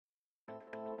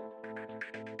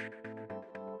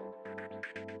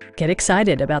Get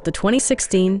excited about the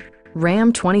 2016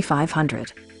 Ram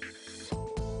 2500.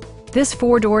 This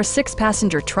four-door,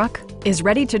 six-passenger truck is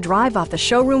ready to drive off the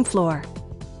showroom floor.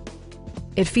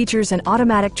 It features an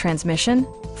automatic transmission,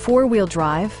 four-wheel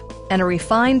drive, and a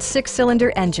refined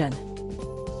six-cylinder engine.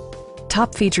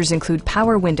 Top features include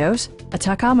power windows, a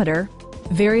tachometer,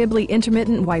 variably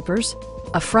intermittent wipers,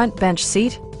 a front bench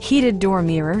seat, heated door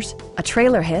mirrors, a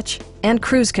trailer hitch, and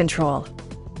cruise control.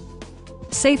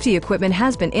 Safety equipment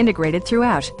has been integrated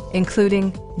throughout,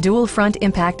 including dual front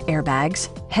impact airbags,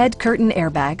 head curtain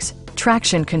airbags,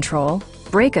 traction control,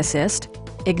 brake assist,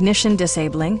 ignition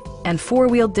disabling, and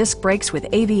four-wheel disc brakes with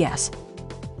ABS.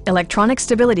 Electronic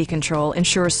stability control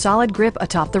ensures solid grip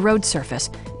atop the road surface,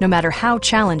 no matter how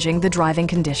challenging the driving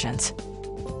conditions.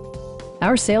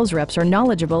 Our sales reps are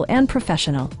knowledgeable and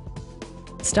professional.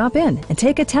 Stop in and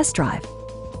take a test drive.